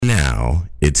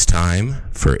It's time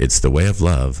for It's the Way of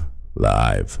Love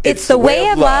Live. It's the Way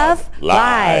of Love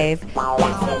Live.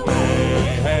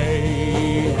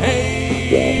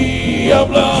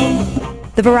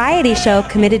 The variety show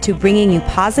committed to bringing you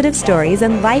positive stories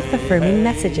and life-affirming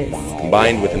messages.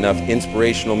 Combined with enough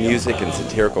inspirational music and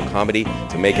satirical comedy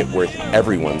to make it worth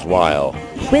everyone's while.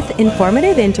 With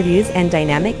informative interviews and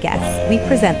dynamic guests, we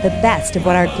present the best of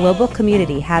what our global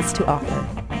community has to offer.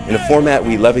 In a format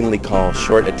we lovingly call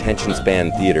short attention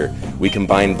span theater, we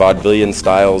combine vaudevillian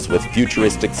styles with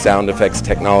futuristic sound effects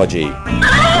technology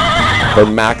for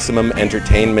maximum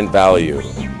entertainment value.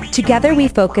 Together we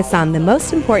focus on the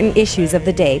most important issues of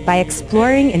the day by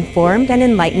exploring informed and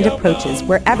enlightened approaches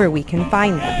wherever we can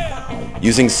find them.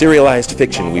 Using serialized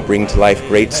fiction, we bring to life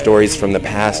great stories from the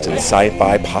past and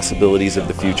sci-fi possibilities of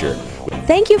the future.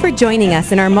 Thank you for joining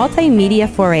us in our multimedia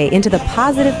foray into the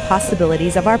positive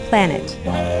possibilities of our planet.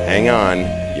 Hang on,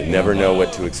 you never know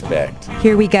what to expect.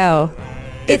 Here we go.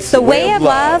 It's the Way of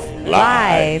Love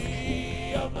Live.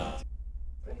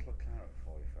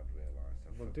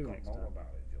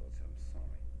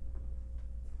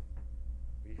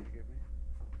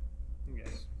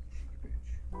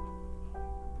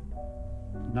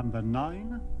 Number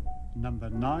nine.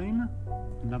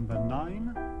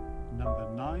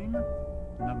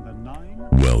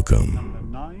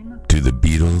 Welcome to the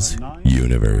Beatles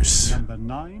universe.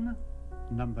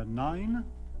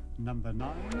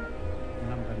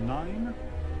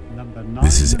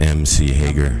 This is MC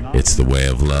Hager. It's the Way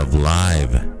of Love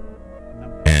Live.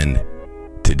 And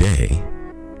today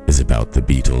is about the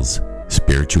Beatles'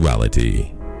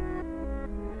 spirituality.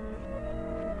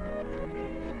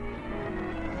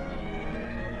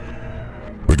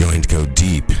 We're going to go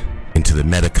deep into the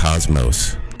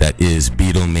metacosmos that is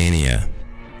Beatlemania.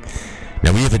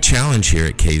 Now, we have a challenge here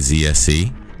at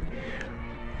KZSC.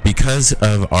 Because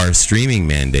of our streaming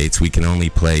mandates, we can only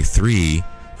play 3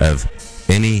 of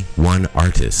any one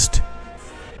artist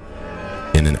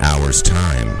in an hour's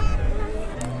time.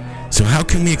 So how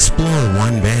can we explore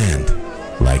one band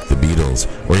like the Beatles,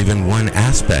 or even one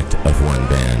aspect of one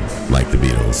band like the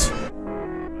Beatles?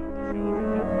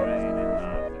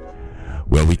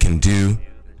 Well, we can do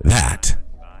that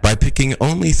by picking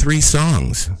only 3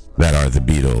 songs that are the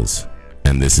Beatles,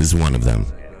 and this is one of them.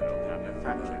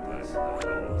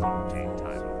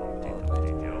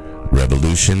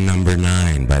 Revolution Number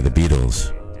 9 by the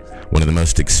Beatles, one of the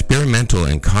most experimental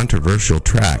and controversial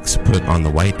tracks put on the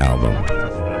White Album.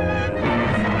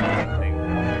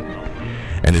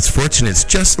 And it's fortunate it's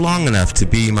just long enough to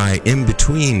be my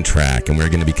in-between track, and we're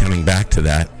going to be coming back to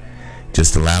that.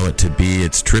 Just allow it to be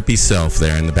its trippy self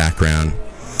there in the background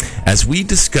as we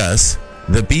discuss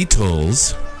the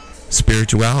Beatles'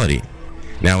 spirituality.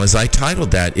 Now, as I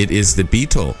titled that, it is the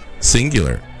Beatle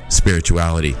singular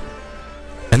spirituality.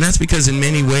 And that's because in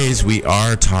many ways we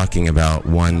are talking about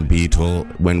one Beatle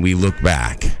when we look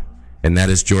back, and that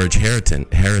is George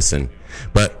Harrison.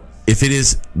 But if it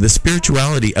is the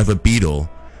spirituality of a Beatle,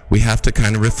 we have to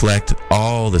kind of reflect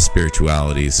all the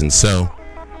spiritualities. And so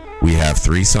we have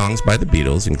 3 songs by the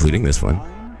Beatles, including this one.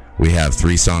 We have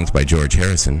 3 songs by George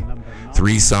Harrison,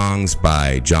 3 songs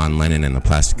by John Lennon and the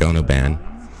Plastic Ono Band,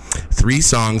 3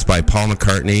 songs by Paul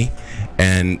McCartney,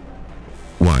 and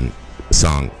 1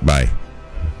 song by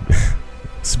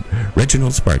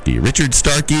Reginald Sparky. Richard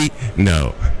Starkey?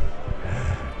 No.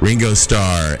 Ringo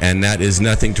Starr. And that is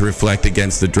nothing to reflect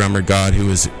against the drummer god who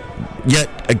is yet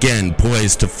again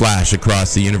poised to flash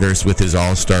across the universe with his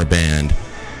all-star band.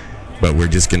 But we're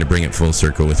just going to bring it full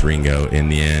circle with Ringo in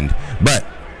the end. But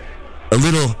a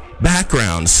little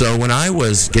background. So when I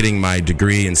was getting my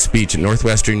degree in speech at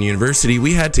Northwestern University,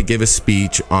 we had to give a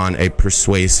speech on a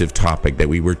persuasive topic, that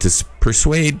we were to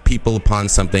persuade people upon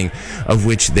something of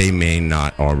which they may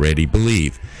not already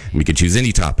believe. We could choose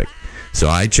any topic. So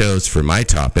I chose for my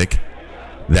topic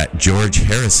that George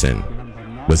Harrison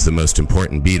was the most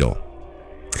important Beatle.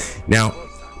 Now,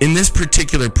 in this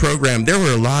particular program, there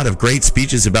were a lot of great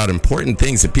speeches about important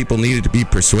things that people needed to be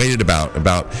persuaded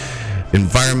about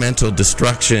environmental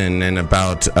destruction and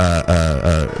about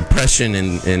oppression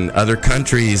in other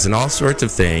countries and all sorts of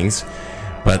things.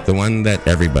 But the one that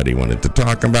everybody wanted to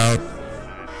talk about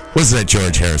was that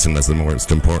George Harrison was the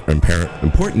most important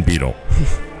Beatle.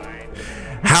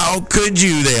 How could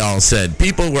you, they all said.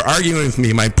 People were arguing with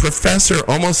me. My professor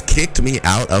almost kicked me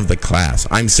out of the class.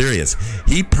 I'm serious.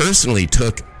 He personally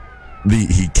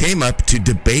he came up to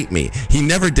debate me. He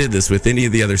never did this with any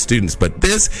of the other students, but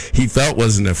this he felt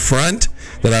was an affront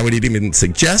that I would even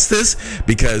suggest this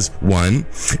because, 1,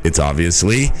 it's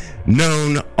obviously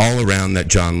known all around that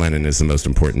John Lennon is the most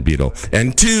important Beatle,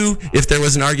 and 2, if there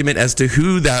was an argument as to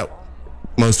who that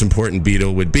most important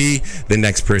Beatle would be. The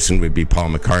next person would be Paul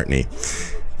McCartney.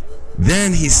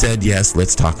 Then he said, yes,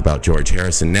 let's talk about George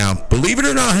Harrison. Now, believe it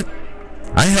or not,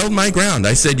 I held my ground.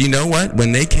 I said, you know what?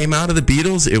 When they came out of the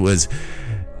Beatles, it was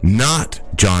not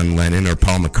John Lennon or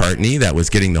Paul McCartney that was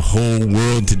getting the whole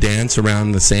world to dance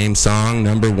around the same song,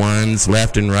 number ones,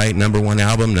 left and right, number one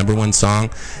album, number one song.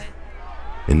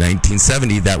 In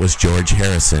 1970, that was George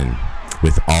Harrison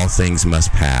with All Things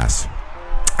Must Pass.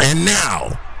 And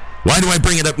now, why do I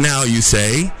bring it up now, you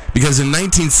say? Because in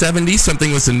 1970,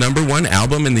 something was the number one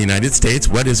album in the United States.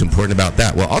 What is important about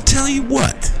that? Well, I'll tell you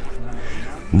what.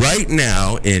 Right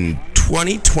now, in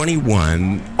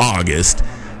 2021, August,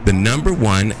 the number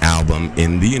one album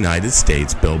in the United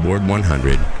States, Billboard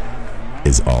 100,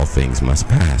 is All Things Must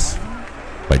Pass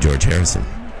by George Harrison.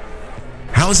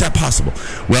 How is that possible?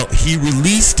 Well, he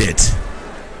released it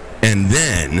and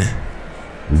then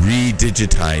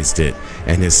redigitized it.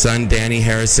 And his son, Danny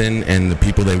Harrison, and the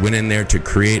people that went in there to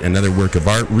create another work of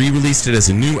art, re-released it as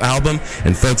a new album.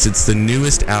 And folks, it's the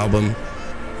newest album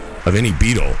of any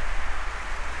Beatle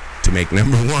to make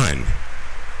number one.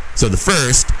 So the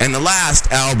first and the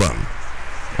last album.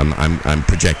 I'm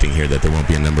projecting here that there won't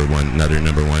be another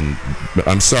number one.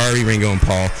 I'm sorry, Ringo and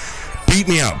Paul. Beat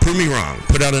me out. Prove me wrong.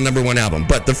 Put out a number one album.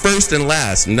 But the first and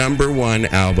last number one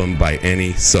album by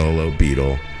any solo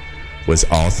Beatle was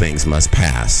All Things Must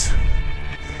Pass.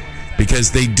 Because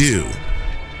they do.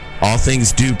 All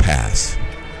things do pass.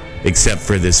 Except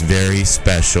for this very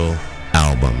special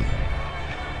album.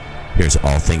 Here's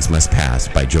All Things Must Pass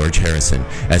by George Harrison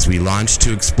as we launch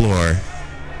to explore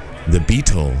the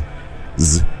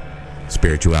Beatles'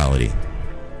 spirituality.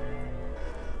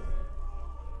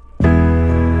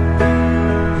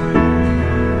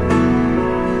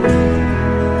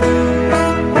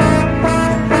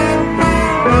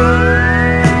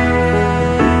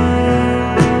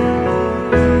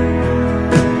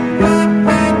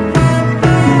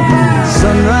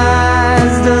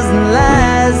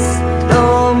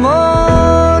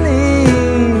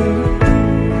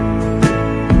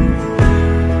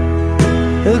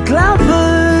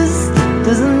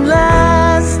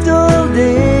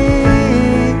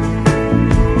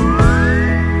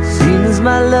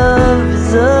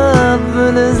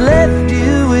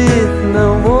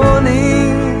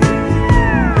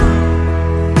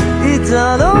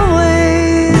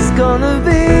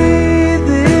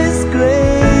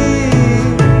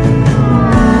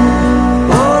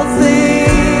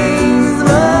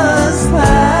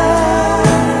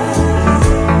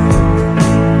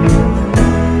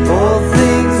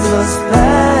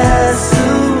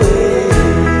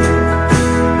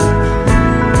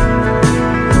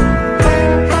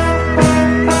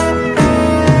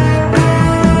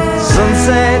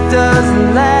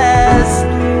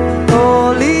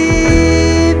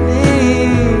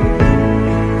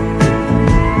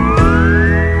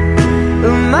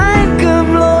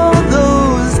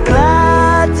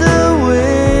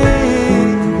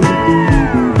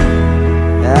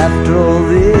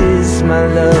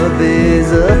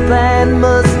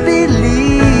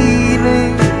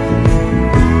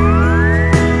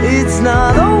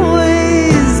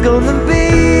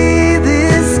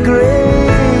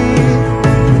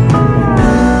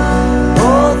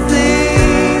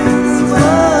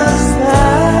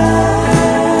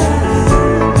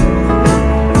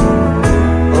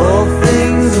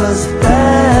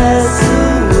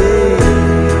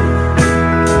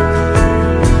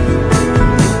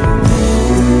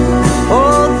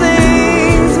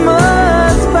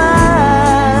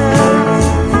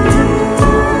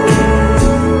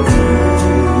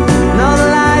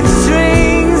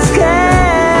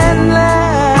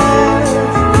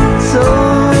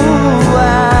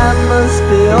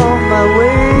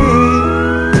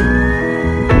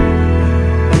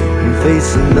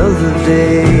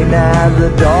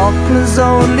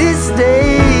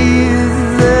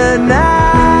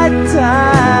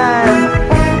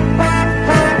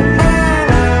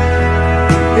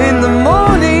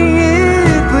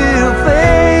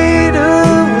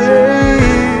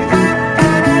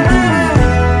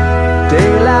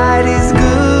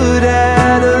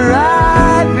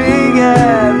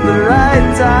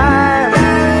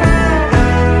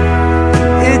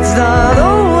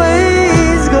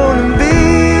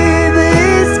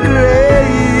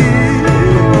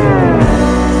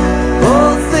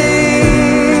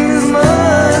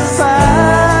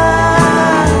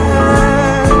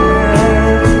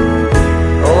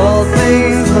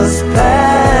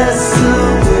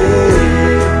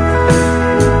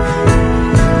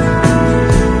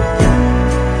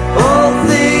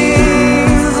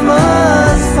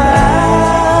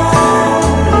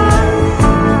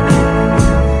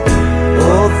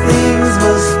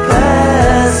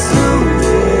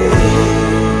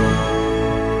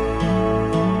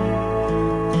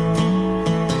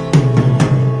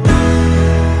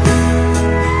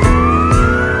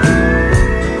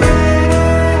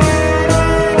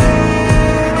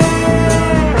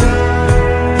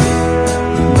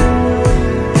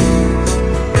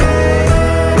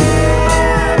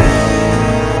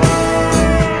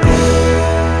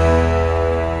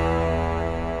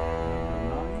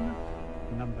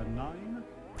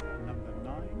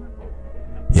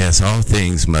 Yes, all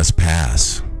things must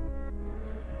pass.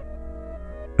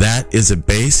 That is a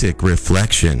basic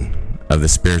reflection of the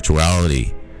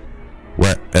spirituality.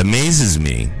 What amazes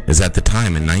me is at the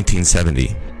time in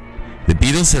 1970, the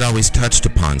Beatles had always touched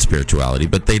upon spirituality,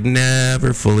 but they'd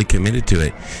never fully committed to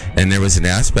it. And there was an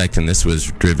aspect, and this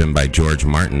was driven by George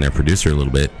Martin, their producer, a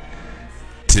little bit,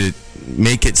 to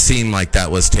make it seem like that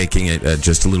was taking it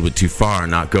just a little bit too far,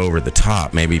 not go over the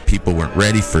top. Maybe people weren't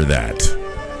ready for that.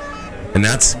 And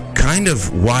that's kind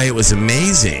of why it was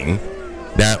amazing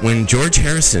that when George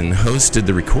Harrison hosted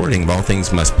the recording of All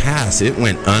Things Must Pass, it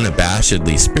went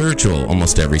unabashedly spiritual,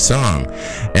 almost every song.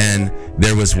 And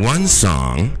there was one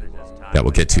song that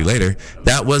we'll get to later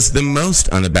that was the most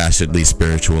unabashedly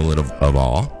spiritual of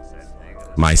all,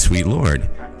 My Sweet Lord,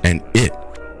 and it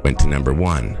went to number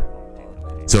 1.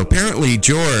 So apparently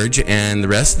George and the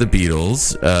rest of the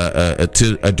Beatles,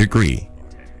 to a degree,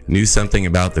 knew something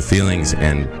about the feelings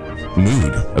and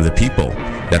mood of the people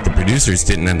that the producers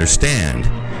didn't understand,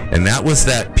 and that was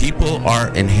that people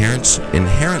are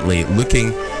inherently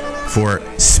looking for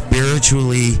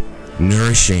spiritually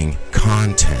nourishing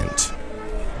content.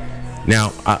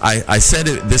 Now, I said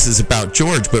this is about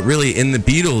George, but really in the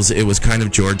Beatles, it was kind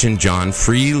of George and John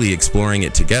freely exploring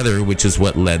it together, which is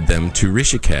what led them to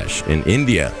Rishikesh in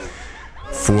India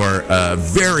for a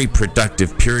very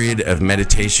productive period of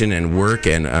meditation and work,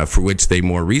 and for which they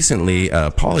more recently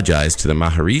apologized to the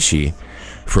Maharishi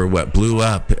for what blew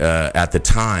up at the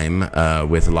time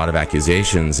with a lot of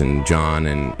accusations, and John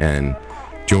and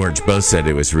George both said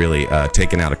it was really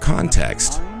taken out of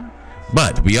context.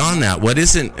 But beyond that, what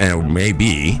isn't, or may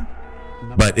be,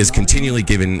 but is continually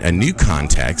given a new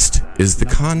context, is the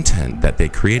content that they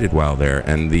created while there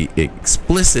and the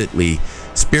explicitly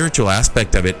spiritual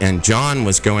aspect of it. And John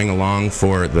was going along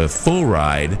for the full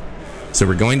ride. So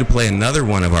we're going to play another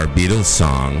one of our Beatles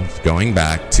songs, going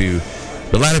back to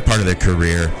the latter part of their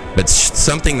career, but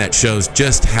something that shows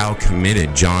just how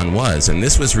committed John was. And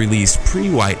this was released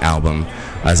pre-White Album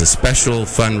as a special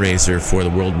fundraiser for the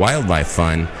World Wildlife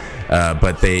Fund,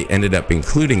 but they ended up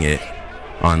including it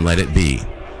on Let It Be.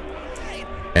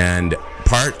 And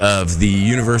part of the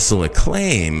universal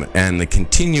acclaim and the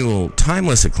continual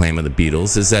timeless acclaim of the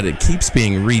Beatles is that it keeps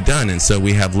being redone. And so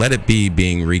we have Let It Be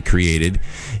being recreated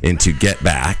into Get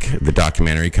Back, the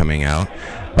documentary coming out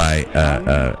by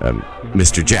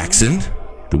Mr. Jackson,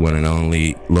 the one and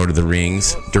only Lord of the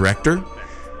Rings director.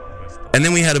 And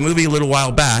then we had a movie a little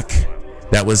while back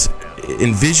that was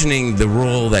envisioning the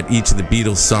role that each of the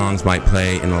Beatles songs might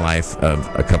play in the life of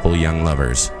a couple of young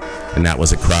lovers, and that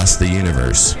was Across the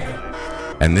Universe.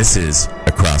 And this is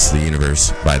Across the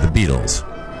Universe by the Beatles,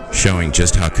 showing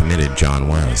just how committed John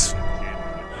was.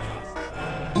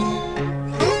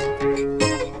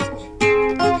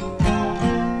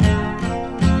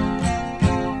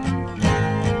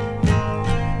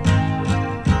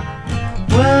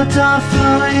 Words are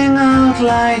flowing out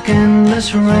like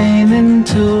endless rain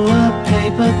into a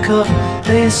paper cup.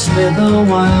 They slither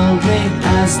wildly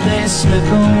as they slip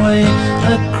away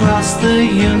across the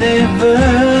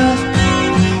universe.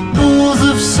 Pools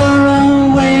of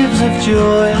sorrow, waves of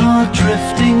joy are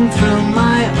drifting through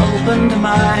my opened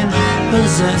mind,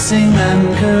 possessing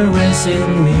and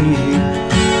caressing me.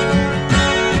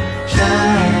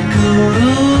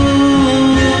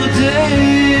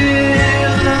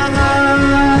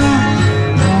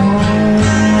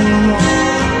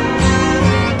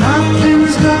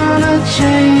 Nothing's gonna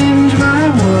change my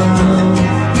world.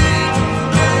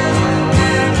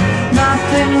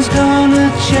 Nothing's gonna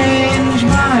change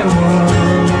my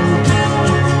world.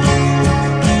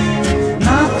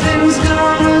 Nothing's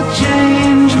gonna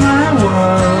change my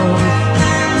world.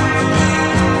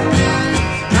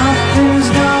 Nothing's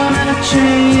gonna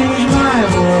change my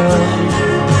world.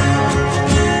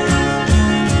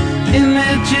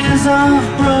 Images of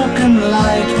broken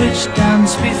light which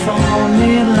dance before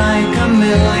me like a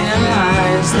million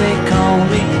eyes. They call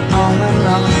me on and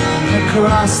on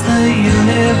across the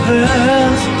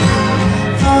universe.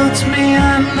 Floats me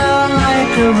under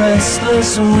like a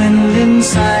restless wind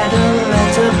inside a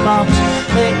letterbox.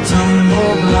 They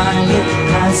tumble blindly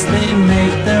as they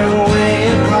make their way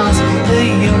across the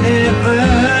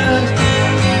universe.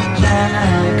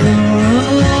 Jackaroo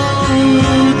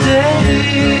Dave.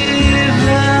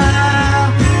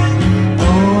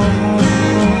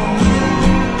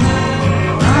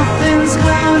 Nothing's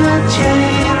gonna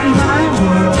change my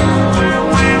world.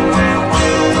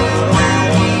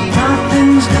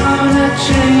 Nothing's gonna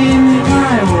change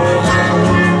my world.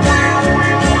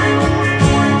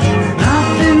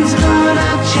 Nothing's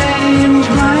gonna change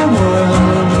my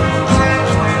world.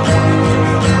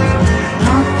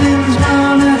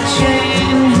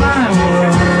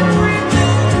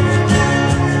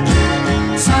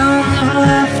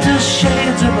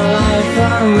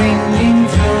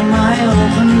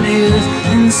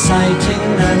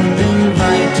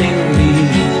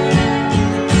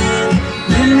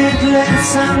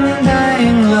 It's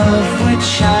undying love which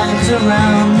shines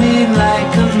around me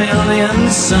like a million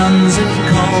suns. It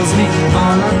calls me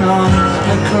on and on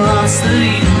across the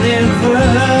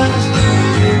universe.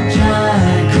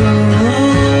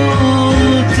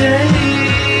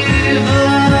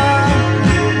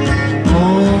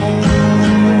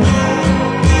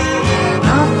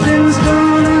 Nothing's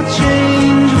gonna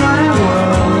change my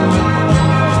world.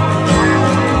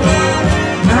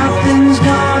 Nothing's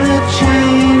gonna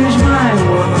change my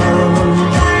world.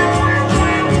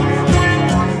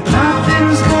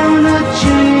 Nothing's gonna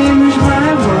change my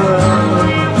world.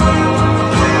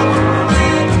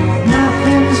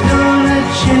 Nothing's gonna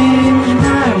change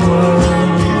my world.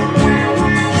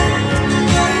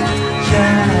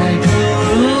 Jaguru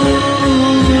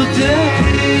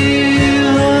Deva,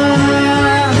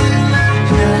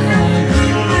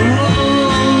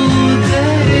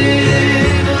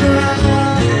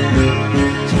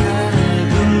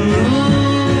 Jaguru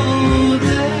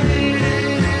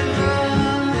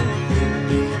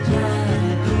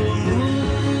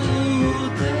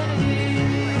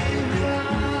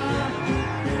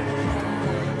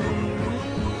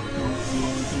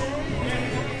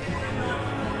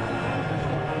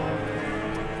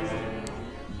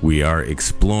We are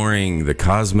exploring the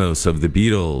cosmos of the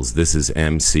Beatles. This is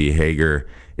MC Hager.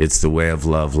 It's The Way of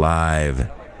Love Live.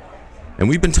 And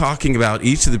we've been talking about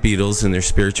each of the Beatles and their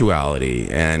spirituality.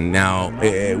 And now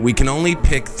we can only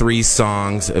pick 3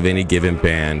 songs of any given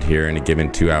band here in a given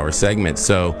 2-hour segment.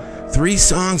 So 3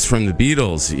 songs from the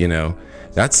Beatles,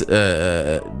 that's,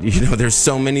 there's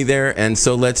so many there. And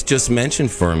so let's just mention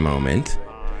for a moment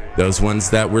those ones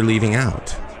that we're leaving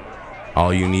out.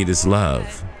 All You Need Is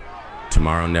Love.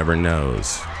 Tomorrow Never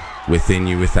Knows. Within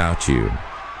You, Without You.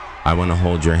 I Want to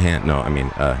Hold Your Hand. No,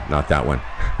 not that one.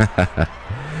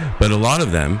 But a lot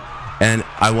of them. And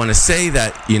I want to say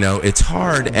that, it's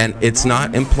hard, and it's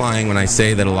not implying when I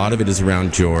say that a lot of it is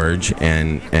around George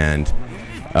and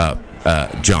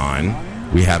John.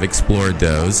 We have explored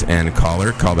those. And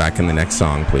caller, call back in the next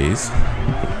song, please.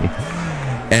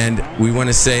 And we want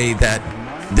to say that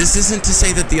this isn't to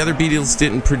say that the other Beatles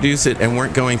didn't produce it and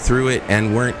weren't going through it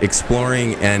and weren't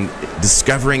exploring and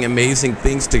discovering amazing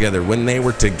things together. When they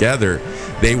were together,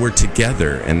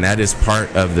 and that is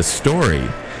part of the story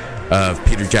of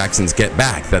Peter Jackson's Get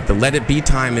Back, that the Let It Be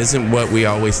time isn't what we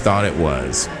always thought it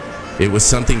was. It was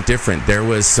something different. There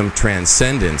was some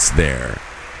transcendence there.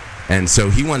 And so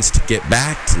he wants to get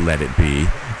back to Let It Be.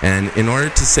 And in order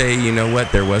to say,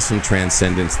 there was some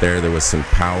transcendence there was some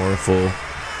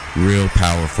real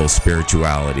powerful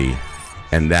spirituality,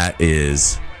 and that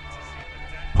is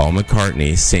Paul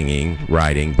McCartney singing,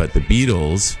 writing, but the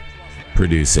Beatles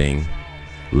producing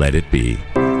Let It Be.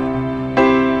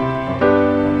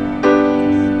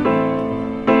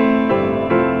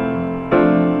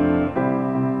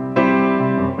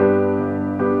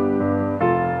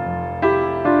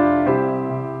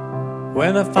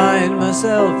 When I find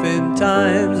myself in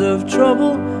times of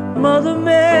trouble, Mother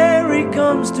Mary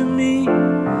comes to me,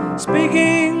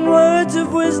 speaking words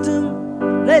of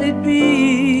wisdom, let it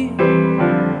be.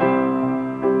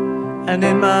 And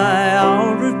in my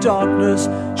hour of darkness,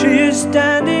 she is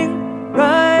standing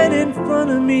right in front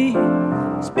of me,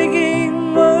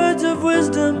 speaking words of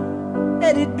wisdom,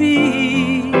 let it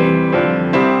be.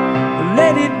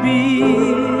 Let it be,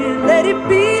 let it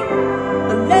be,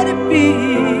 let it be,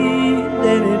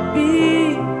 let it be.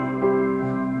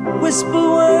 Whisper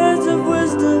words of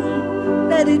wisdom,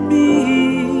 let it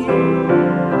be.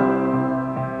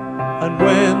 And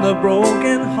when the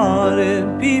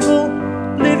broken-hearted people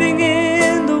living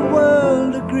in the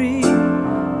world agree,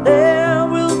 there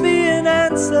will be an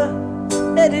answer,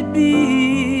 let it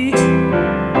be.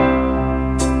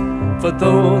 For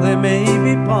though they may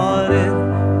be parted,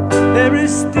 there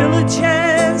is still a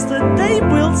chance that they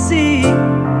will see.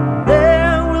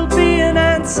 There will be an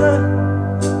answer,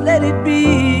 let it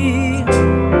be.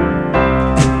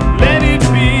 Let it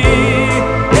be,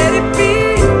 let it be,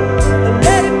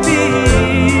 let it be,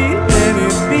 let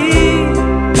it be.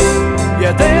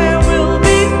 Yeah, there will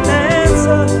be an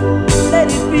answer, let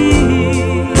it be.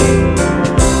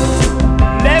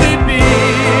 Let it be,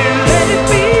 let it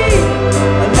be,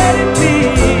 let it be,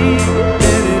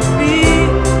 let it be.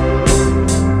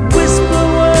 Whisper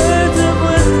words of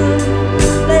wisdom,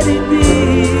 let it be.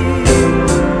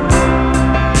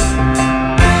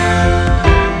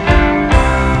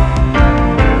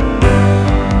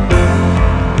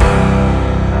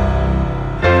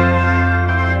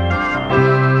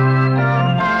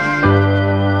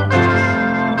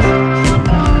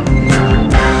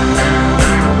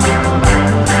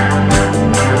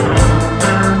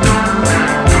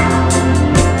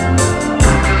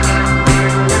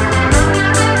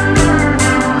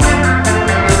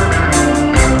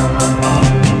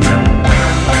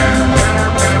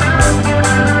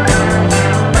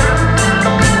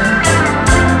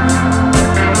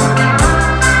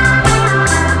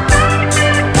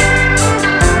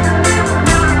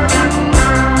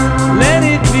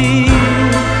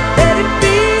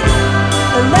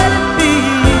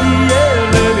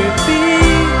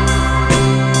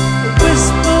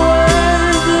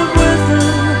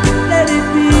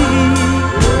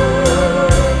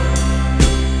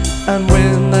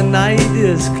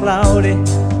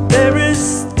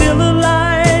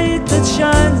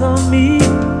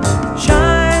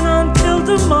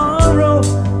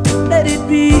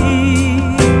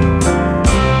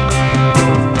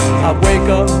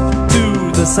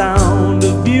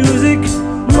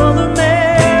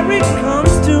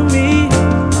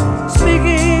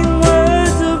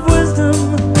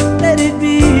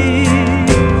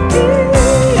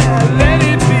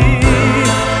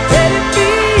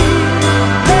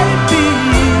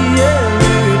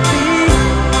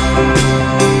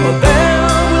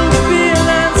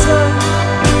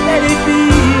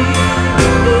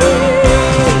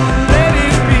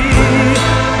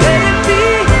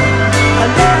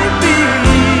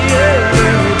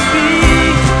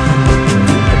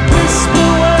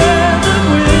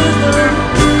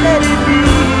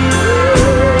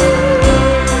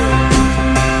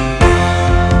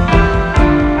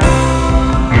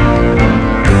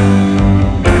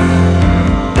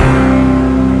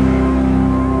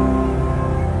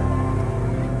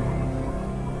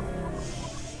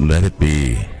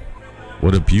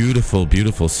 What a beautiful,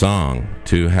 beautiful song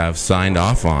to have signed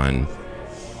off on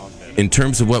in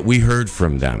terms of what we heard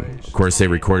from them. Of course, they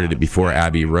recorded it before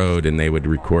Abbey Road, and they would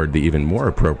record the even more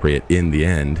appropriate In the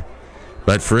End.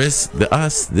 But for us,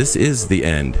 this is the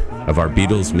end of our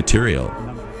Beatles material.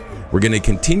 We're going to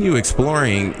continue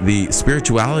exploring the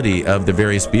spirituality of the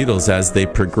various Beatles as they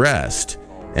progressed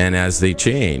and as they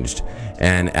changed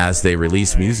and as they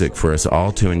released music for us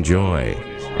all to enjoy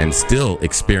and still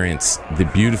experience the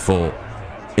beautiful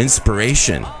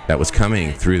inspiration that was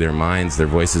coming through their minds, their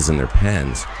voices, and their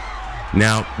pens.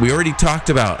 Now, we already talked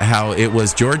about how it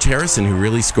was George Harrison who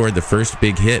really scored the first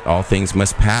big hit, All Things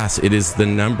Must Pass. It is the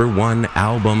 #1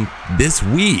 album this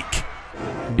week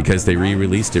because they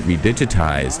re-released it,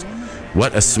 redigitized.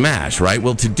 What a smash, right?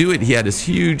 Well, to do it, he had this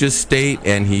huge estate,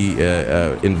 and he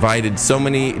invited so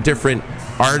many different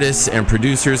artists and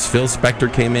producers. Phil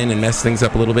Spector came in and messed things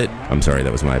up a little bit. I'm sorry,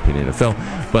 that was my opinion of Phil,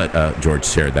 but George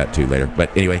shared that too later. But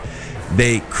anyway,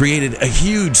 they created a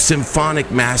huge symphonic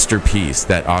masterpiece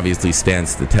that obviously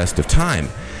stands the test of time.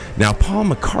 Now, Paul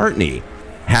McCartney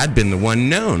had been the one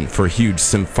known for huge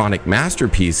symphonic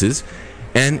masterpieces,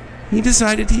 and he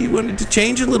decided he wanted to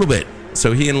change a little bit.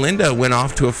 So he and Linda went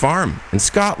off to a farm in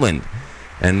Scotland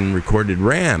and recorded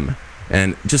Ram,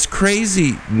 and just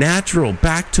crazy, natural,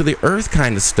 back to the earth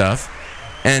kind of stuff.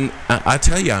 And I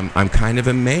tell you, I'm kind of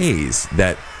amazed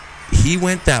that he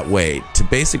went that way. To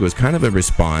basically, it was kind of a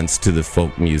response to the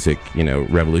folk music,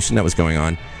 revolution that was going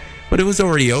on. But it was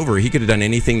already over. He could have done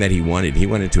anything that he wanted. He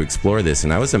wanted to explore this,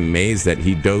 and I was amazed that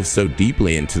he dove so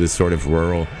deeply into this sort of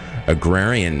rural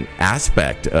agrarian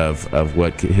aspect of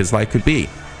what his life could be.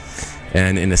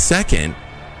 And in a second,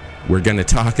 we're going to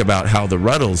talk about how the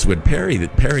Ruddles would parody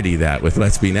that with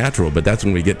Let's Be Natural, but that's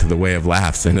when we get to the Way of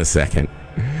Laughs in a second.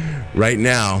 Right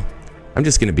now, I'm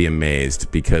just going to be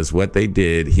amazed because what they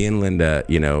did, he and Linda,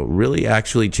 really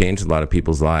actually changed a lot of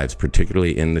people's lives,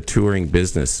 particularly in the touring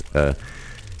business.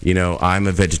 I'm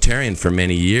a vegetarian for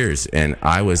many years, and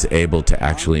I was able to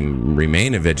actually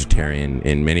remain a vegetarian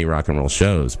in many rock and roll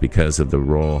shows because of the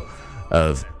role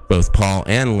of both Paul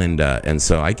and Linda, and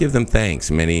so I give them thanks.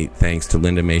 Many thanks to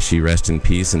Linda, may she rest in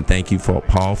peace, and thank you,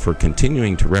 Paul, for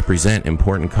continuing to represent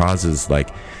important causes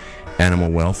like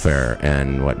animal welfare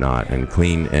and whatnot, and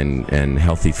clean and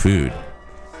healthy food.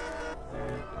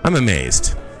 I'm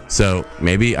amazed. So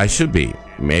maybe I should be.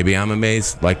 Maybe I'm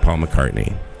amazed like Paul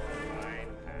McCartney.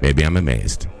 Maybe I'm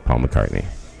amazed, Paul McCartney.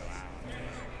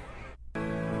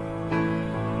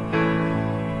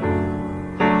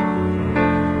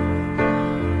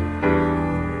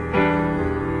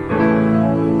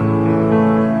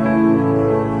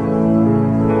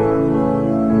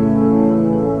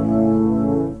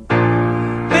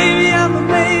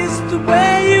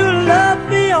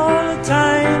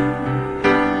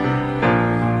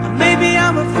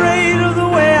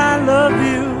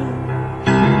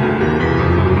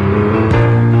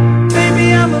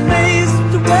 Maybe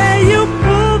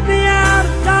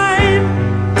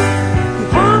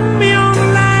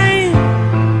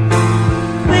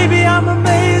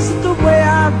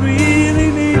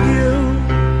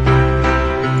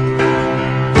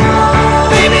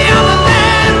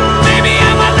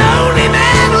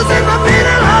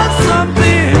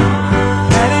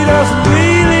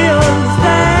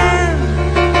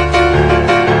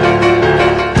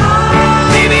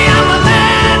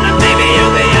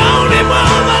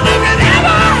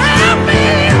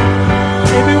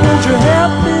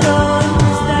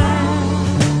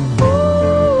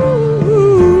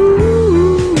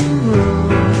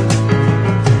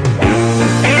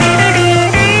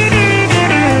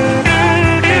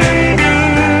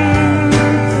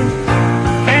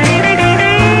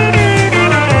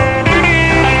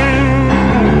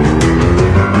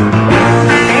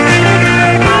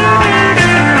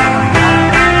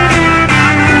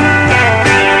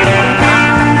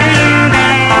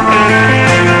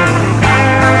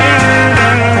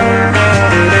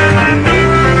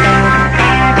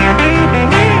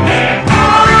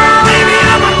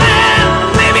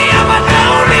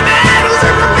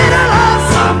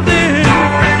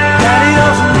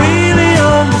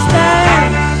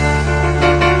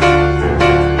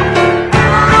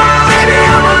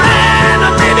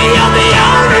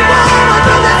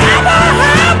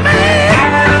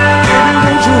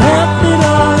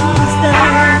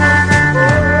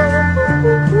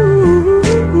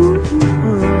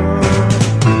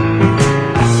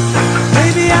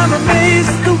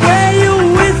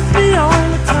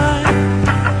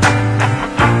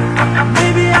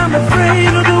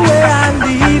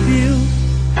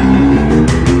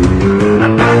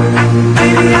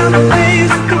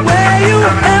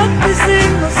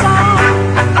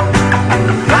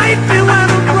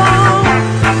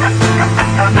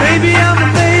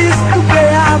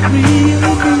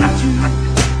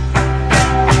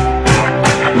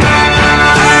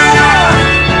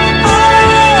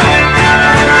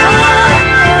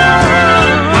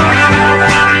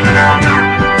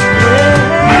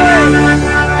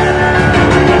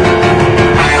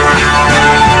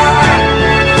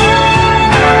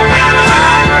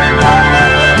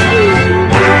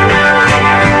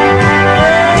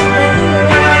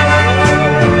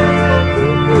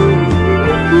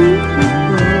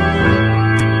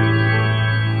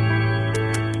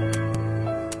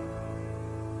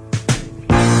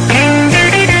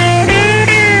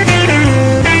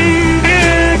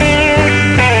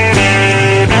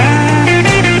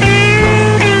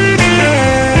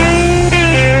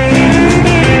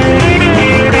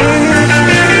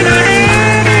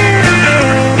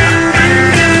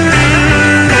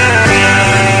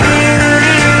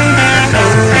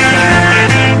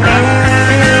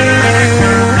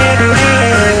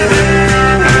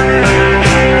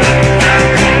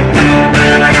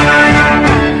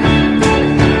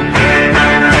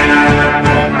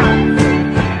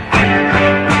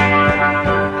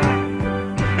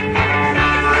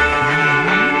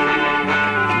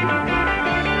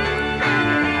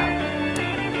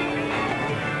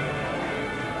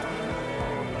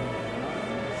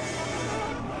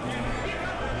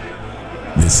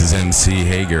MC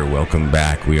Hager, welcome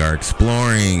back. We are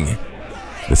exploring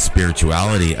the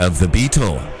spirituality of the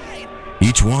Beatle,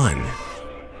 each one.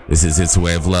 This is It's a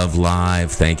Way of Love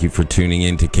Live. Thank you for tuning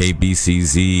in to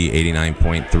KBCZ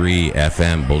 89.3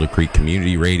 FM, Boulder Creek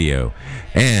Community Radio,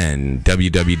 and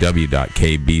www.kbcz.org.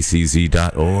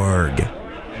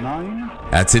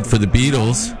 That's it for the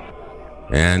Beatles,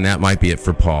 and that might be it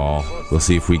for Paul. We'll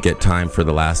see if we get time for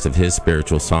the last of his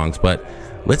spiritual songs, but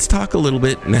let's talk a little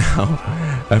bit now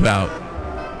about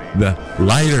the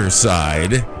lighter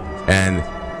side and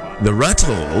the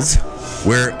Rutles.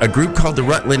 We're a group called the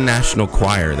Rutland National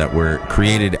Choir that were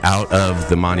created out of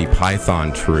the Monty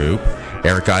Python troupe.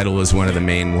 Eric Idle was one of the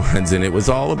main ones, and it was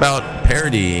all about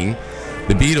parodying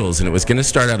the Beatles, and it was going to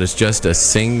start out as just a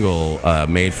single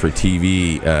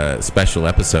made-for-TV special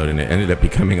episode, and it ended up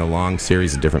becoming a long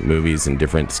series of different movies and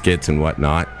different skits and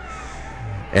whatnot.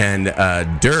 And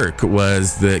Dirk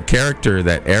was the character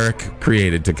that Eric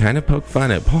created to kind of poke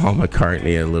fun at Paul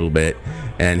McCartney a little bit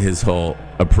and his whole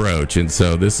approach. And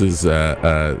so this is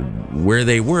where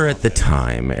they were at the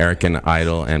time. Eric and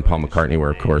Idle and Paul McCartney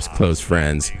were, of course, close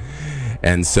friends.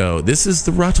 And so this is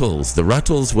the Rutles. The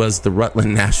Rutles was the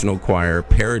Rutland National Choir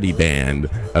parody band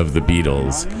of the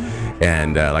Beatles.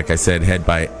 And like I said, headed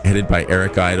by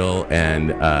Eric Idle.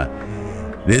 And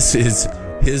this is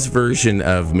his version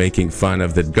of making fun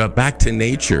of the Go Back to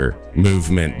Nature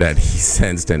movement that he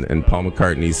sensed, and Paul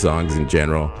McCartney's songs in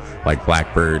general, like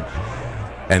Blackbird.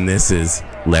 And this is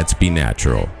Let's Be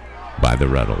Natural by the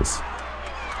Rutles.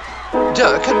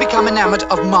 Dirk had become enamored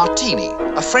of Martini,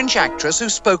 a French actress who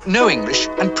spoke no English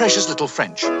and precious little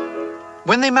French.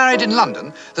 When they married in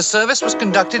London, the service was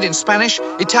conducted in Spanish,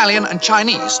 Italian, and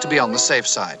Chinese to be on the safe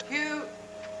side. Hugh,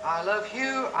 I love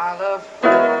Hugh, I love.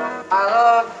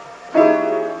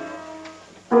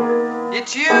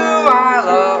 It's you I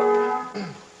love.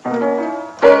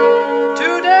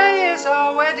 Today is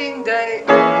our wedding day.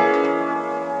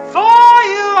 For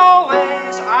you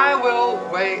always I will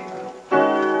wait.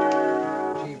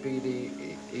 G, B, D,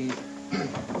 E,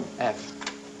 F.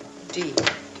 D.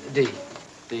 D.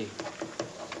 D. D,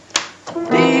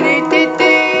 D, D, D.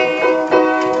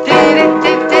 D, D, D,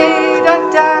 D, da,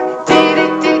 da. D, D,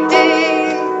 D, D.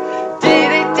 D,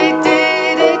 D, D, D,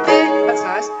 D, D. That's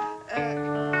nice.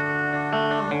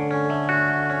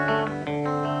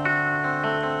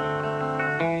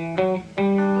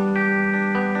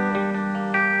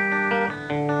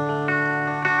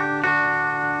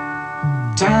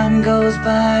 Time goes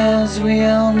by, as we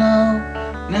all know,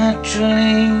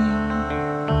 naturally.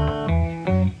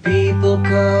 People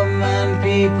come and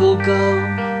people go,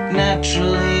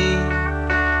 naturally.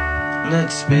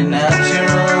 Let's be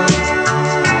natural.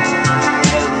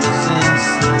 Ever since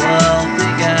the world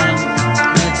began,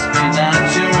 let's be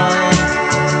natural.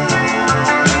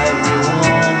 Every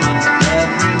woman,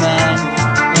 every man,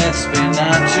 let's be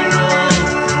natural.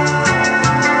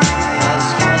 Let's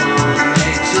follow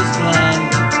nature's plan.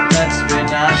 Let's be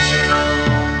natural.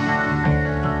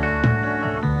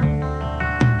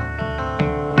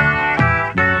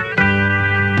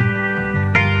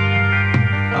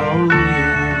 Oh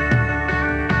yeah.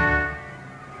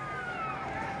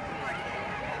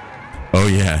 Oh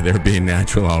yeah, they're being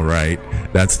natural, all right.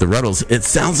 That's the Rutles. It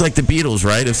sounds like the Beatles,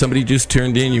 right? If somebody just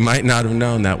turned in, you might not have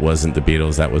known that wasn't the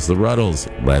Beatles. That was the Rutles.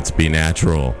 Let's be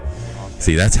natural.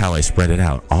 See, that's how I spread it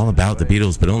out. All about the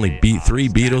Beatles, but only 3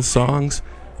 Beatles songs?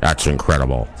 That's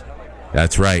incredible.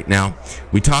 That's right. Now,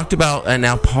 we talked about,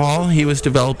 now Paul, he was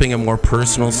developing a more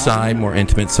personal side, more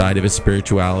intimate side of his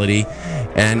spirituality.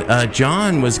 And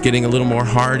John was getting a little more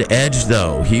hard-edged,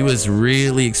 though. He was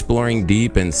really exploring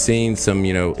deep and seeing some,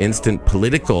 instant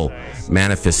political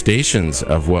manifestations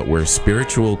of what were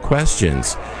spiritual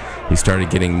questions. He started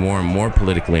getting more and more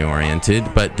politically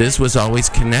oriented, but this was always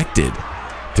connected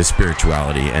to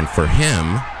spirituality. And for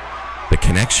him, the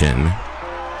connection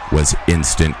was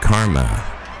Instant Karma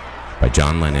by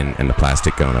John Lennon and the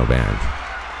Plastic Ono Band.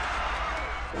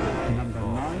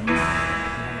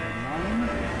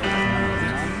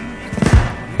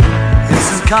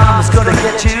 Instant Karma's gonna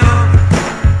get you,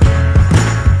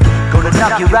 gonna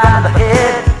knock you right on the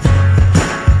head.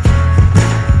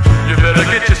 You better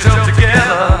get yourself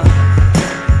together,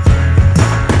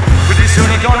 pretty soon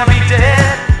you're gonna be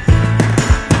dead.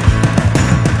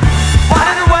 What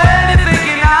in the world you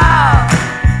thinking of?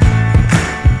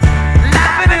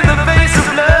 Laughing in the face of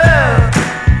love.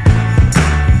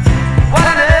 What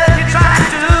on earth you trying to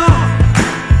do?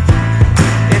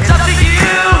 It's up to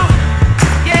you,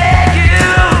 yeah,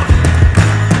 you.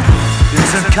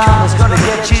 Instant Karma's gonna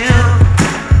get you,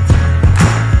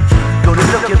 gonna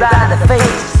look you right in the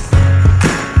face.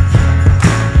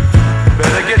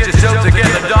 Better get yourself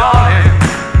together, darling.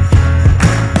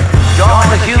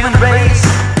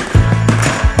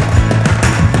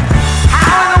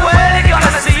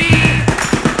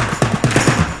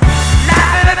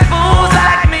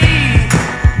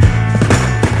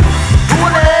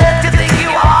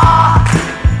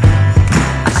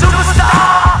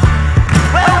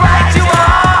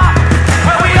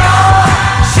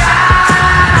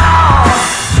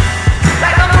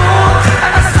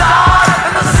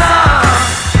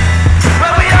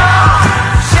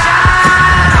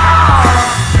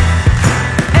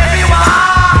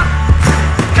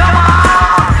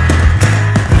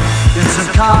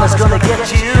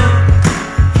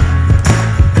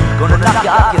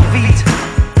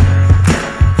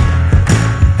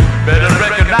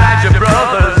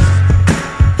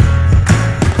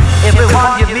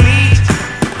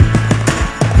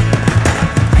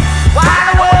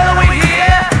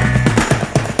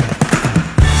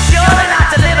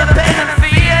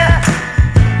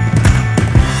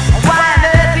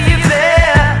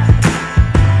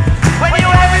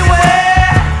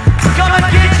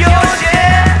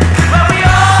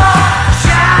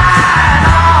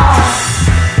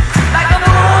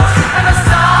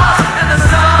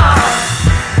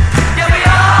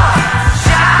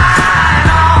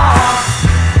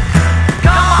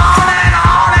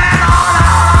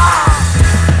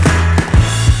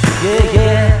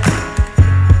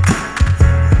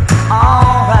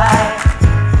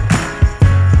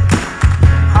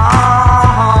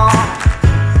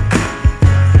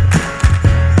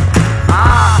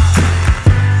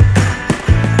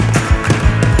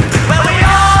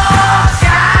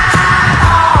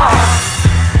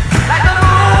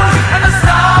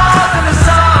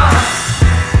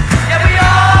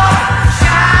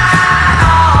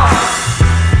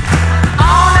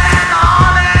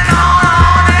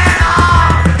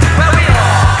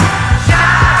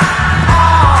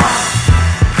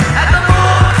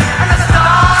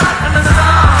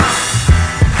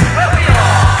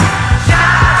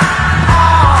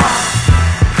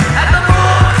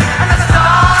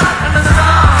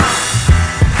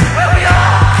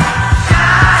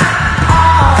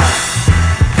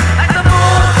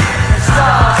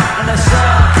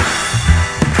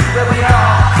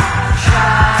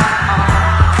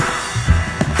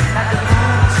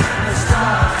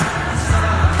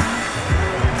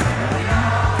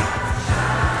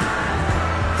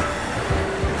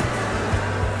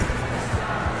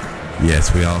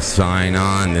 Yes, we all sign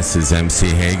on. This is MC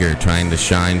Hager trying to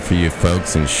shine for you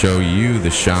folks and show you the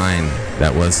shine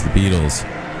that was the Beatles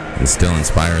and still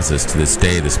inspires us to this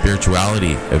day, the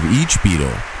spirituality of each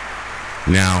Beatle.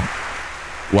 Now,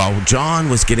 while John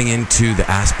was getting into the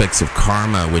aspects of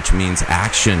karma, which means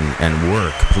action and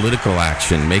work, political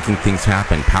action, making things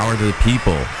happen, power to the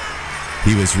people,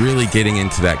 he was really getting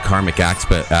into that karmic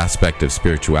aspect of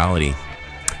spirituality.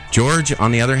 George,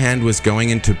 on the other hand, was going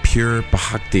into pure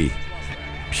bhakti,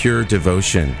 pure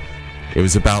devotion. It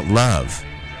was about love.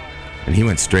 And he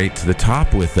went straight to the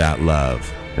top with that love.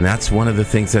 And that's one of the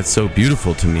things that's so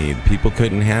beautiful to me. People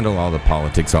couldn't handle all the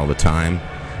politics all the time,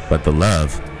 but the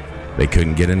love, they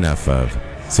couldn't get enough of.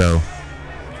 So,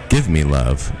 give me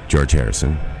love, George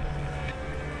Harrison.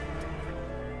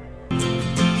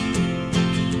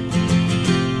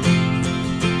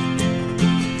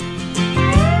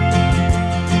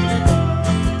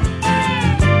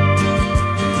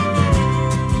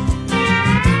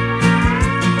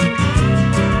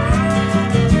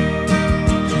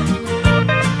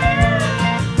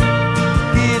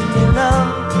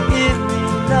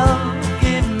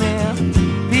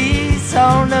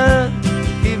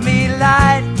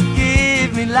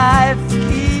 Life,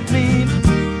 keep me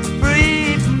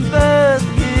free from birth,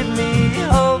 give me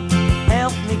hope,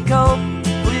 help me cope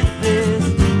with this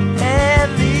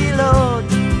heavy load,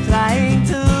 trying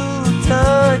to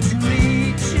touch and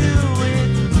reach you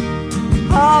with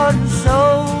heart and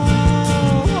soul.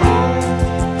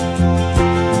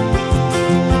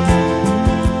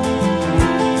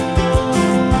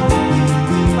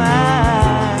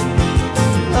 My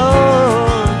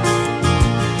Lord.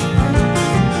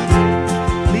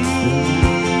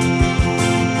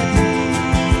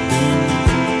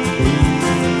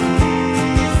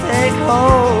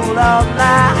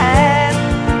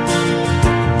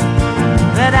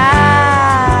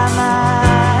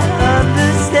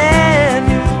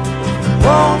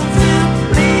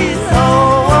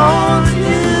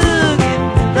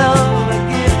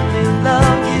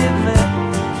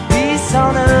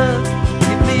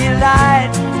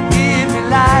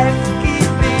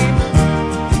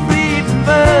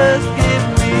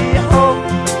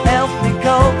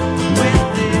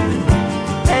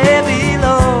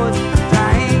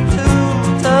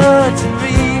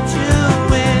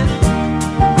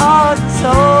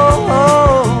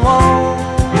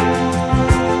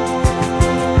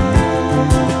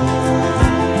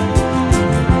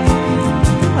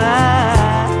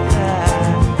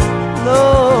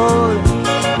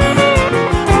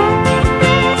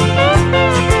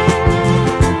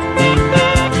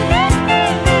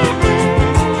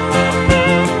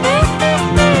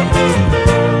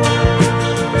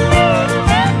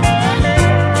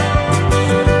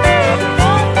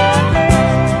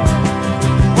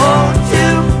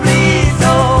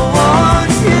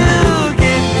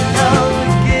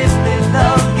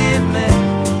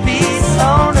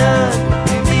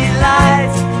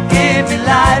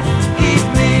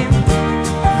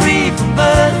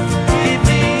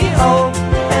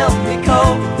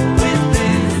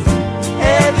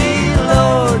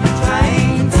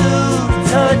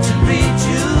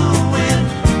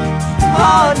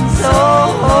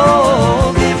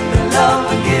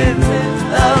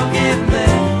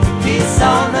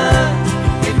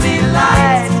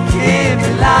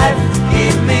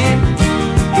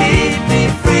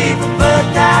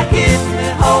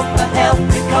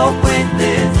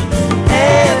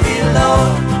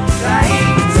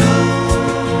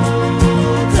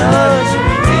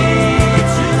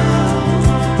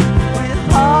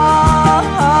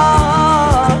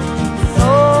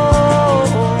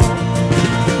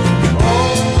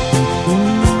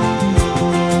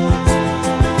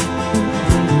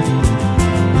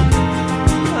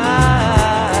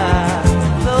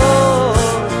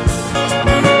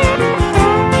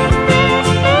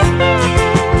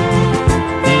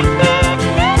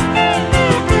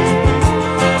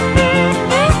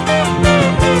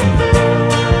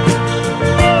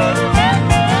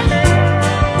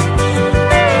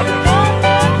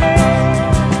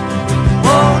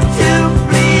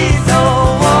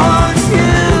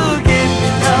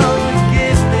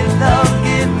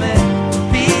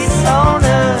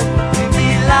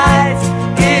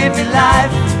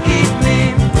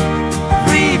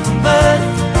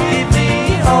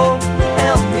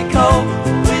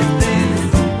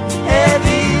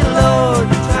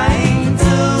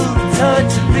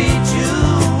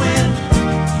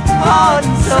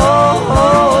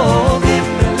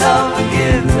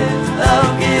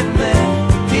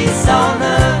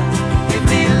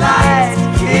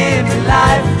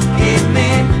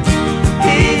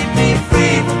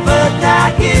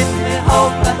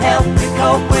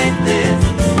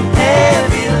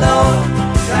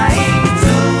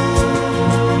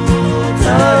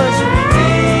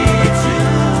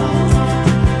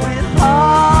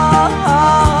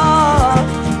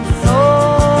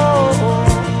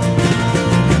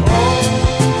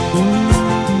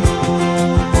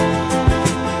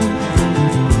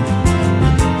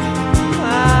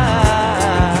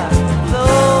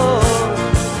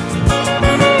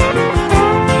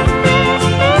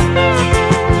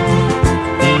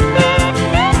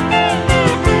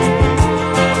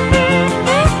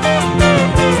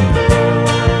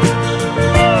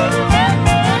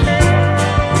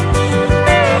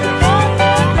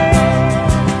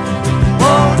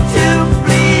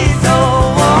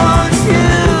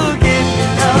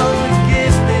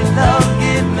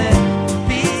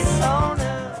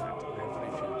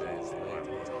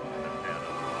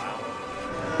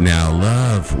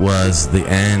 was the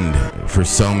end for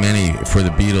so many, for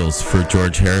the Beatles, for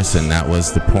George Harrison. That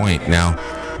was the point. Now,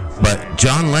 but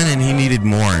John Lennon, he needed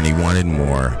more and he wanted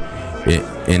more.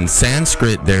 In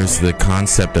Sanskrit, there's the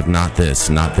concept of not this,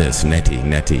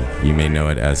 neti. You may know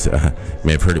it as, you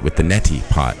may have heard it with the neti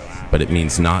pot, but it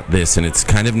means not this, and it's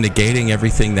kind of negating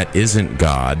everything that isn't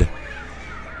God.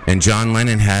 And John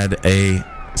Lennon had a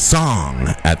song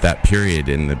at that period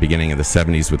in the beginning of the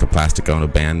 70s with the Plastic Ono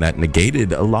Band that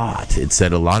negated a lot. It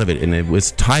said a lot of it, and it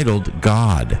was titled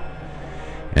God.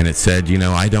 And it said, you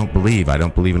know, I don't believe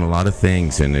in a lot of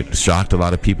things, and it shocked a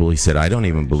lot of people. He said, I don't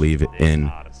even believe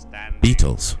in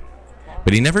Beatles.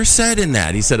 But he never said in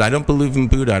that, he said, I don't believe in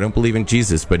Buddha, I don't believe in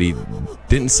Jesus, but he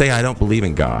didn't say I don't believe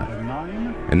in God.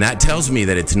 And that tells me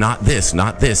that it's not this,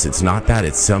 it's not that,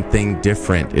 it's something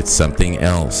different, it's something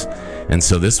else. And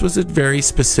so this was a very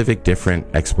specific, different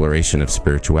exploration of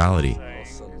spirituality.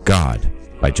 God,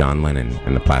 by John Lennon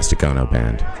and the Plastic Ono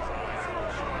Band.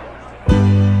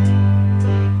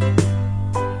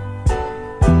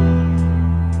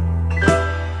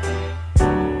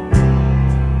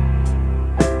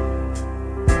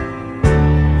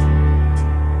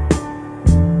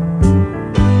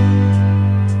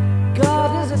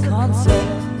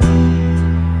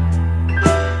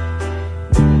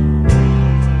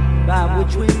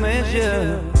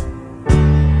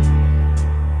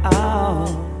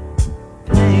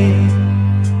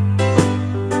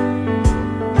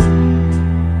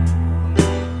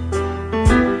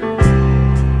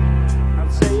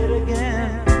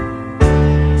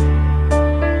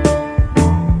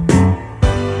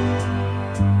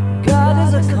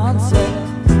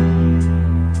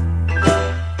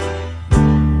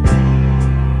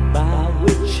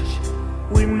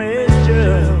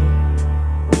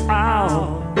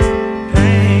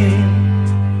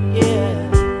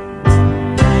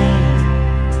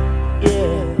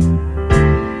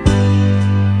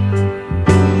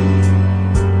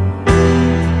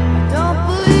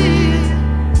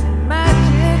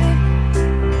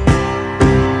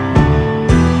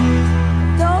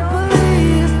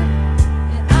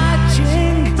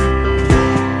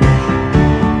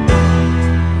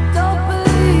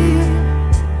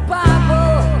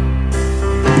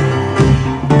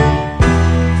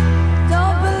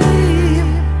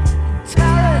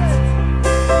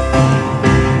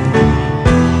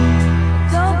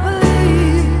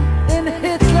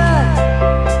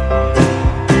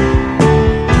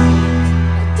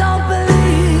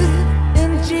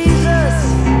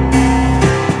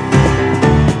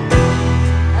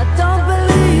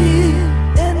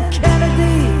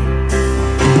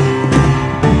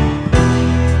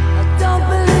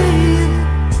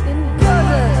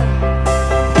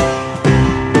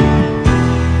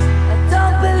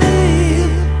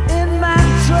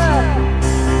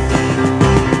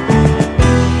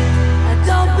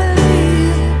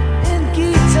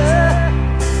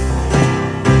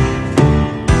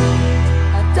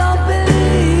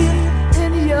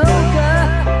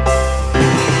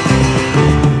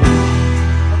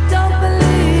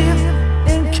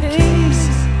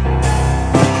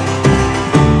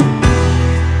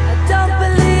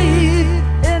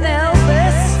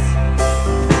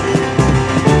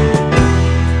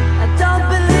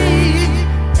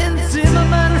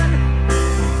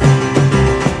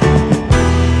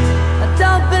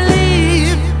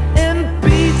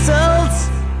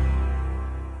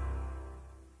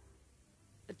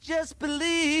 Just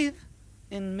believe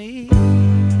in me.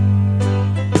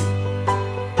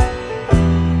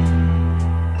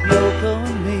 Yoko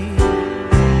and me.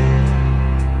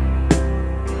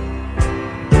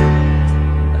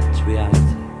 That's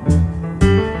reality.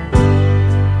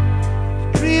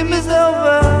 The dream is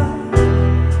over.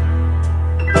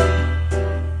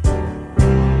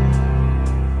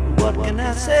 What can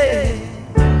I say?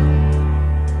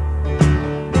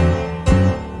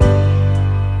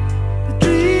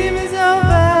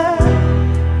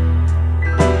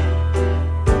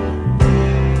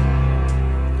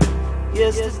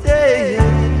 Yesterday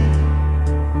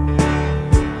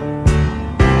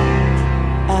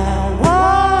I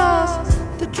was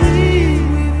the dream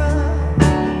weaver,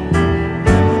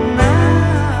 and now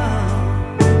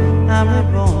I'm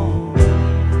reborn.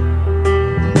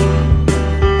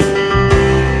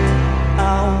 I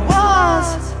was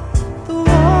the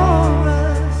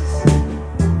walrus,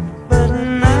 but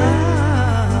now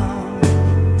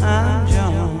I'm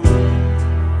John.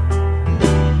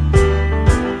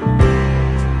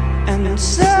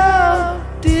 So,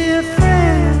 dear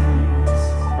friends,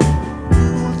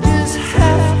 we'll just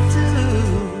have to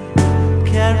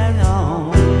carry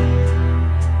on.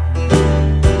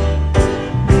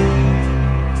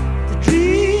 The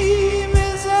dream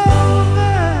is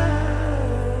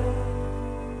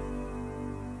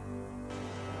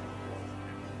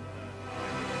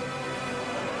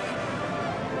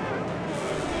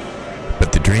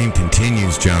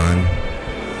John.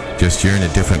 Just you're in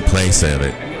a different place of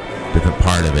it, different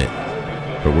part of it.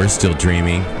 But we're still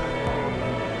dreaming.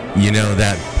 You know,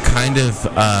 that kind of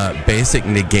basic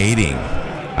negating.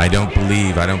 I don't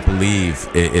believe.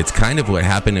 It's kind of what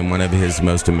happened in one of his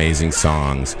most amazing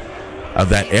songs of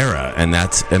that era, and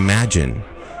that's Imagine.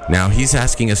 Now, he's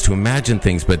asking us to imagine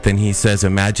things, but then he says,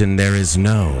 imagine there is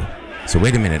no. So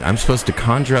wait a minute, I'm supposed to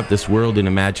conjure up this world in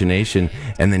imagination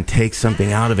and then take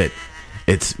something out of it.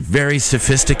 It's very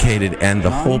sophisticated, and the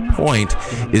whole point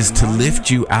is to lift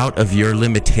you out of your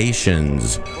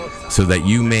limitations so that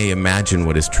you may imagine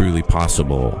what is truly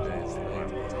possible.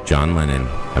 John Lennon,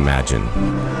 Imagine.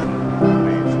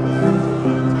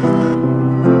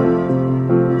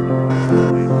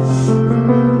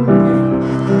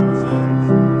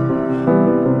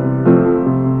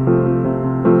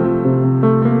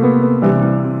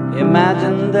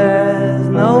 Imagine there's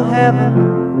no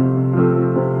heaven.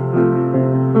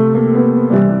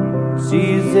 It's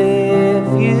easy if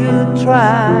you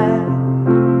try.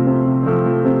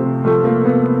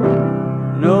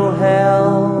 No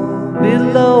hell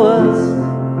below us.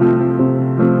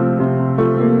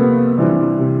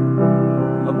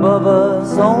 Above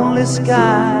us only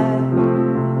sky.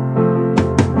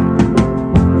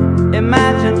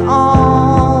 Imagine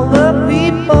all the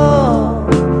people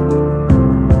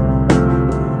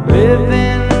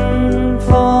living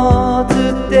for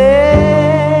today.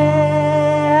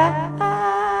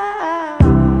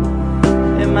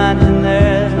 Imagine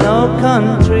there's no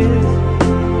countries.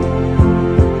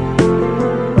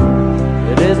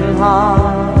 It isn't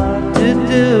hard to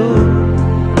do.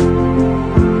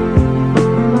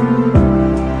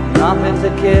 Nothing to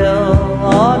kill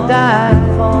or die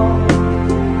for,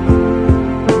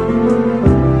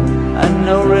 and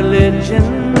no religion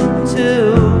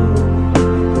too.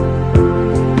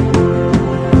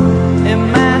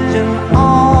 Imagine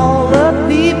all the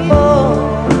people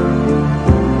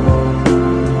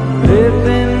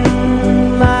living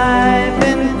life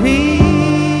in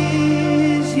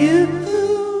peace.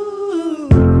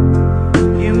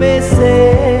 You may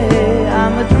say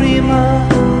I'm a dreamer,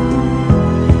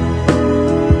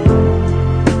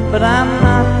 but I'm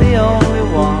not the only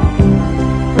one.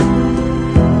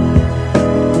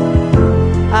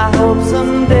 I hope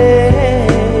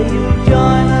someday you'll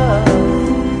join us,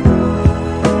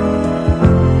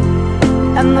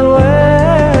 and the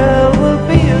world will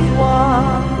be as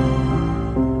one.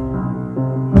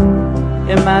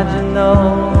 Imagine no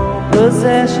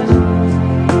possessions.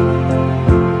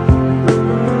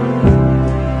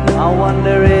 I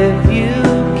wonder if you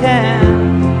can.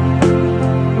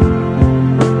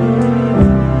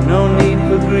 No need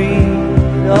for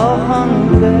greed or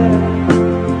hunger,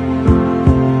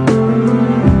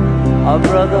 or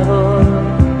brotherhood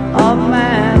of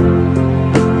man.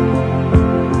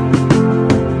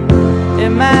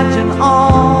 Imagine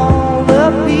all the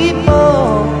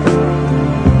people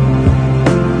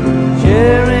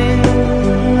sharing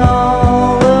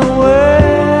all the world.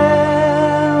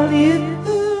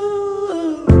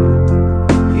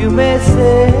 You may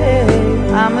say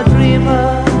I'm a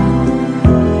dreamer,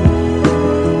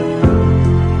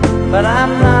 but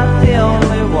I'm not the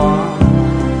only one.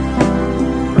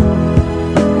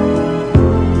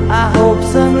 I hope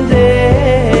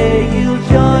someday you'll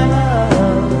join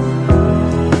us,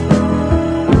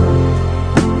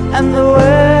 and the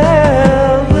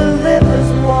world will live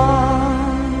as one.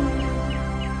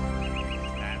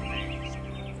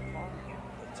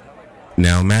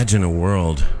 Now imagine a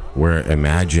world where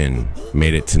Imagine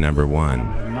made it to number one.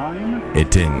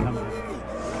 It didn't.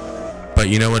 But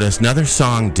you know what another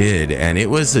song did, and it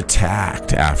was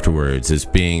attacked afterwards as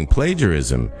being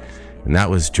plagiarism, and that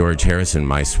was George Harrison,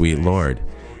 My Sweet Lord.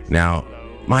 Now,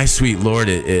 My Sweet Lord,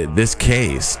 this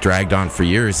case dragged on for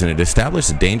years, and it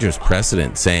established a dangerous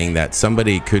precedent saying that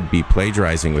somebody could be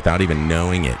plagiarizing without even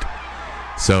knowing it.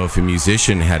 So if a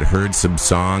musician had heard some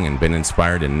song and been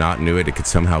inspired and not knew it, it could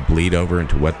somehow bleed over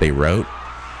into what they wrote.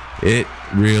 It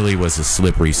really was a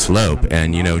slippery slope.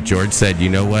 And, you know, George said, you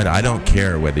know what, I don't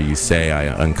care whether you say I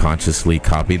unconsciously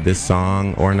copied this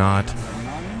song or not,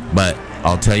 but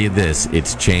I'll tell you this,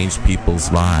 it's changed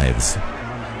people's lives.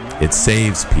 It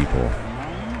saves people.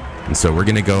 And so we're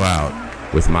going to go out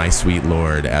with My Sweet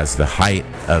Lord as the height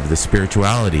of the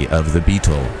spirituality of the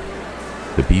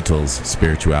Beatles'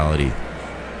 spirituality.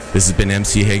 This has been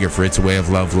MC Hager for It's a Way of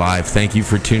Love Live. Thank you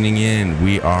for tuning in.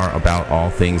 We are about all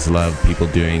things love, people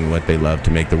doing what they love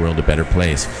to make the world a better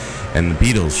place. And the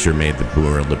Beatles sure made the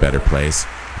world a better place,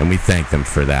 and we thank them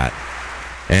for that.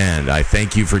 And I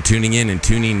thank you for tuning in and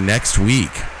tuning next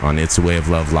week on It's a Way of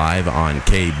Love Live on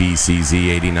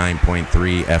KBCZ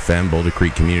 89.3 FM, Boulder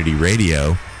Creek Community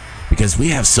Radio. because we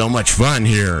have so much fun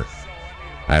here.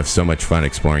 I have so much fun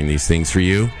exploring these things for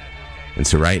you. And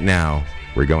so right now,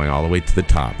 we're going all the way to the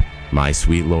top. My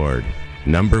Sweet Lord,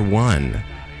 number 1.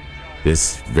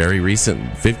 This very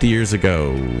recent, 50 years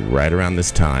ago, right around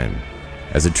this time,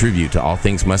 as a tribute to All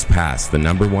Things Must Pass, the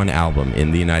number 1 album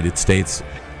in the United States,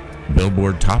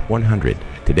 Billboard Top 100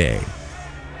 today.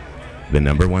 The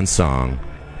number 1 song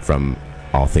from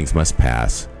All Things Must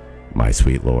Pass, My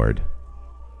Sweet Lord.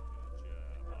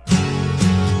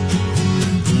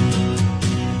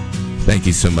 Thank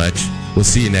you so much. We'll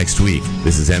see you next week.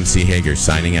 This is MC Hager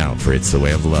signing out for It's the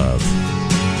Way of Love.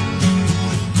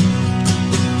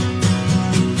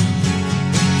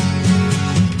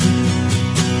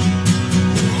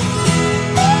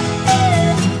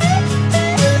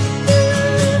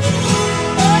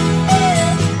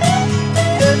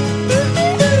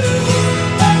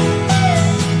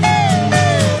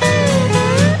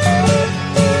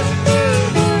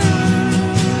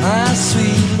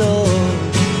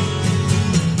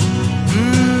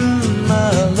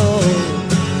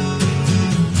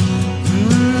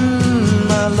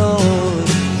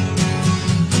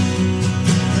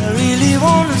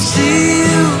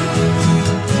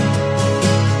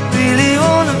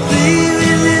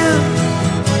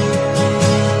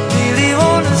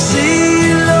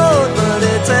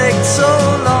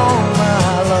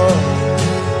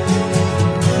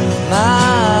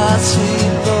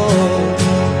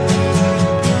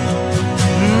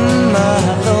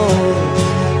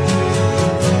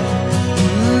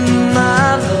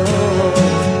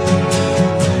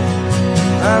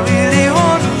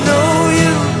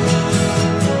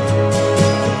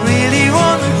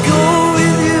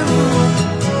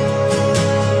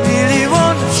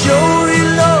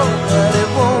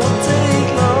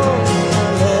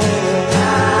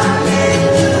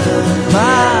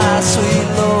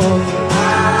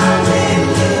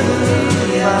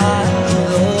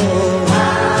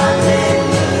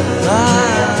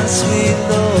 Sweet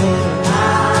Lord.